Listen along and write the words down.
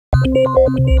I'm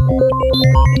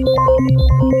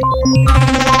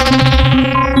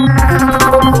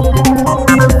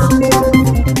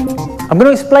going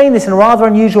to explain this in a rather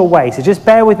unusual way, so just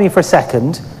bear with me for a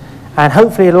second, and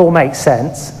hopefully it'll all make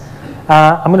sense.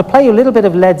 I'm going to play you a little bit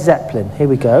of Led Zeppelin. Here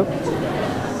we go.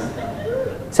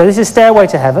 So this is Stairway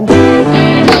to Heaven. If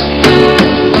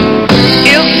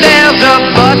there's a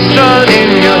button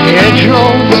in your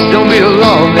hedgerow, don't be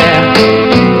alone there.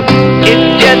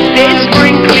 It's just a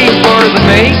sprinkling for the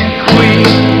May Queen.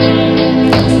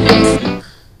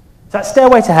 That's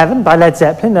Stairway to Heaven by Led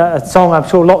Zeppelin, a song I'm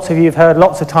sure lots of you have heard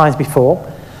lots of times before.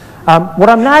 What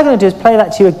I'm now going to do is play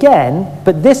that to you again,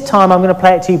 but this time I'm going to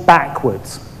play it to you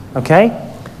backwards. Okay?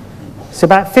 So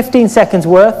about 15 seconds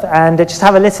worth, and just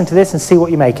have a listen to this and see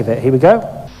what you make of it. Here we go.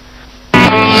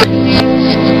 Okay,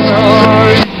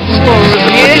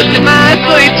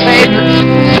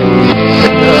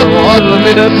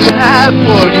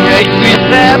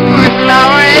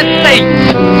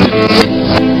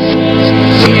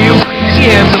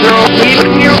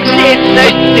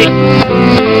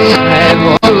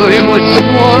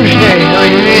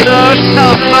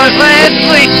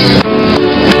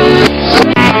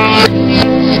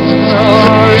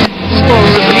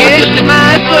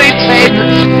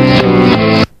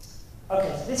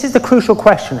 so this is the crucial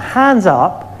question. Hands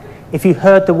up if you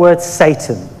heard the word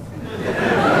Satan.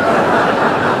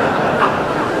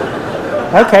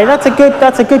 Okay, that's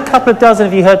a good couple of dozen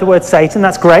if you heard the word Satan.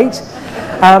 That's great.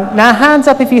 Now hands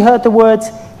up if you heard the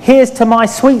words, "Here's to my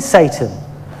sweet Satan,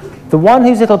 the one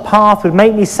whose little path would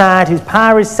make me sad, whose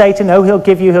power is Satan. Oh, he'll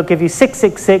give you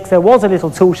 666. There was a little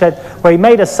tool shed where he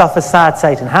made us suffer, sad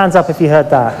Satan." Hands up if you heard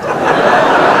that.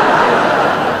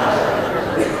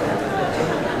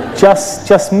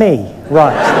 Just me,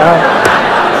 right?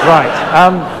 Right.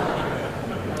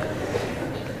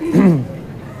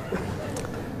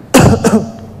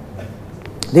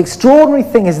 The extraordinary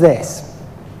thing is this.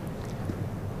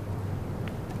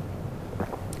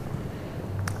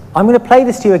 I'm going to play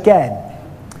this to you again,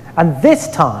 and this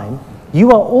time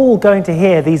you are all going to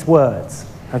hear these words,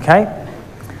 okay?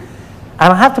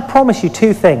 And I have to promise you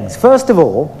two things. First of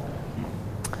all,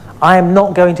 I am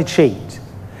not going to cheat.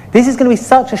 This is going to be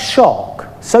such a shock,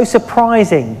 so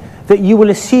surprising, that you will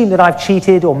assume that I've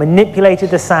cheated or manipulated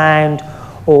the sound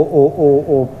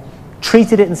or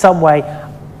treated it in some way.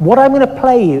 What I'm going to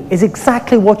play you is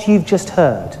exactly what you've just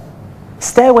heard.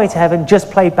 Stairway to Heaven,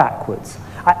 just played backwards.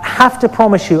 I have to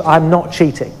promise you I'm not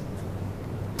cheating.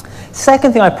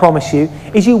 Second thing I promise you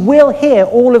is you will hear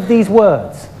all of these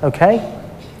words, okay?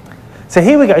 So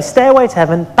here we go, Stairway to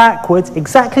Heaven, backwards,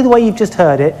 exactly the way you've just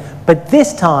heard it, but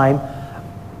this time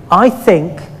I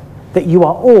think that you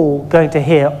are all going to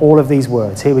hear all of these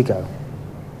words. Here we go.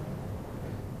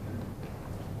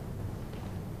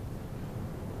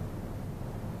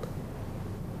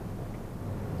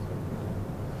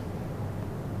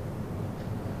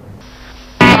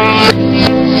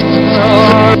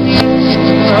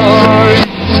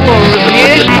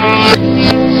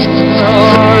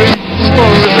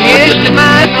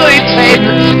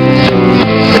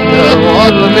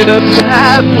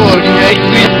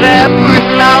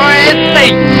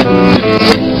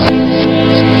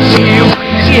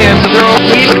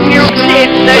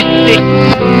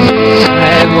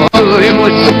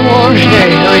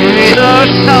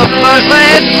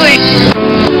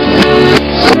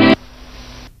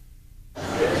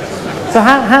 So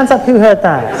hands up who heard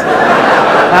that?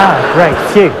 Ah, great,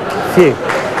 few.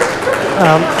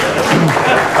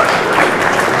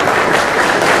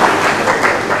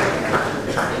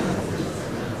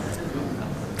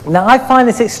 Now I find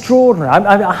this extraordinary.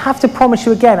 I have to promise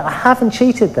you again, I haven't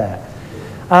cheated there.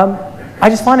 I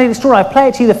just find it extraordinary. I play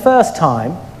it to you the first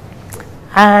time,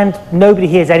 and nobody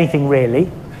hears anything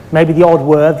really. Maybe the odd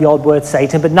word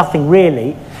Satan, but nothing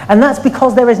really. And that's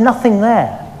because there is nothing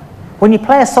there. When you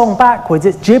play a song backwards,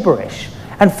 it's gibberish.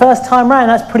 And first time round,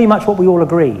 that's pretty much what we all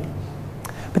agreed.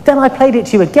 But then I played it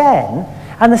to you again,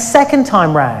 and the second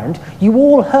time round, you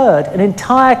all heard an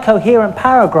entire coherent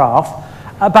paragraph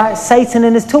about Satan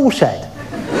and his tool shed.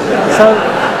 So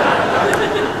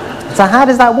how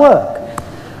does that work?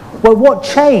 Well, what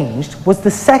changed was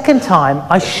the second time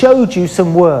I showed you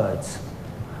some words.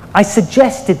 I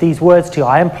suggested these words to you.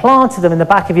 I implanted them in the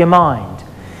back of your mind.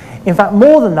 In fact,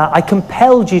 more than that, I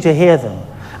compelled you to hear them.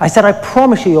 I said, I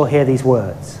promise you you'll hear these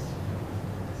words.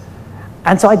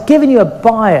 And so I'd given you a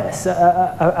bias,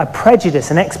 a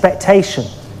prejudice, an expectation.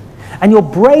 And your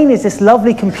brain is this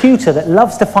lovely computer that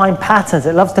loves to find patterns,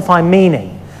 it loves to find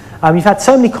meaning. You've had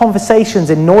so many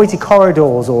conversations in noisy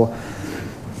corridors or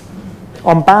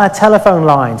on bad telephone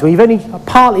lines where you've only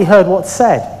partly heard what's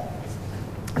said.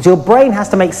 So your brain has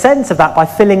to make sense of that by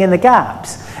filling in the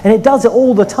gaps. And it does it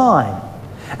all the time.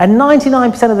 And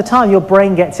 99% of the time, your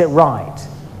brain gets it right.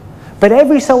 But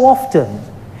every so often,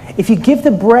 if you give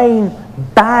the brain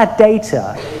bad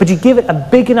data, but you give it a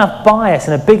big enough bias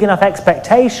and a big enough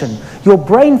expectation, your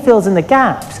brain fills in the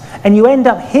gaps, and you end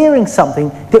up hearing something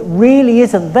that really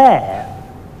isn't there.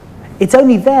 It's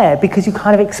only there because you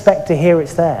kind of expect to hear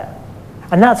it's there.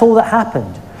 And that's all that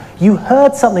happened. You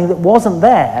heard something that wasn't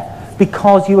there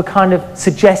because you were kind of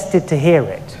suggested to hear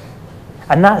it.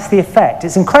 And that's the effect.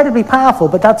 It's incredibly powerful,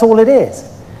 but that's all it is.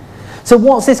 So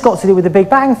what's this got to do with the Big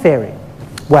Bang Theory?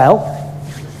 Well,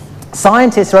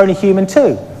 scientists are only human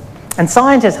too. And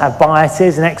scientists have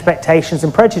biases and expectations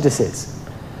and prejudices.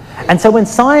 And so when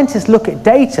scientists look at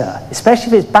data,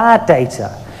 especially if it's bad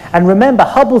data, and remember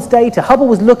Hubble's data, Hubble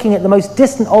was looking at the most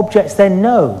distant objects then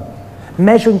known,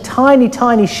 measuring tiny,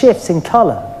 tiny shifts in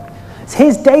color. So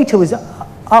his data was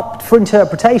up for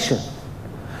interpretation.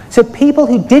 So people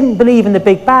who didn't believe in the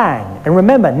Big Bang, and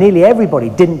remember nearly everybody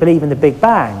didn't believe in the Big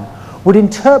Bang, would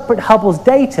interpret Hubble's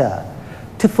data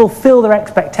to fulfill their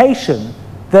expectation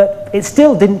that it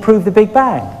still didn't prove the Big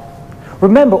Bang.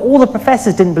 Remember, all the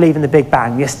professors didn't believe in the Big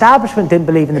Bang, the establishment didn't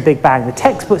believe in the Big Bang, the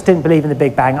textbooks didn't believe in the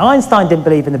Big Bang, Einstein didn't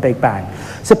believe in the Big Bang.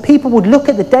 So people would look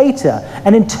at the data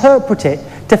and interpret it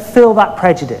to fill that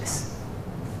prejudice.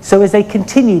 So as they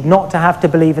continued not to have to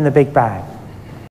believe in the Big Bang.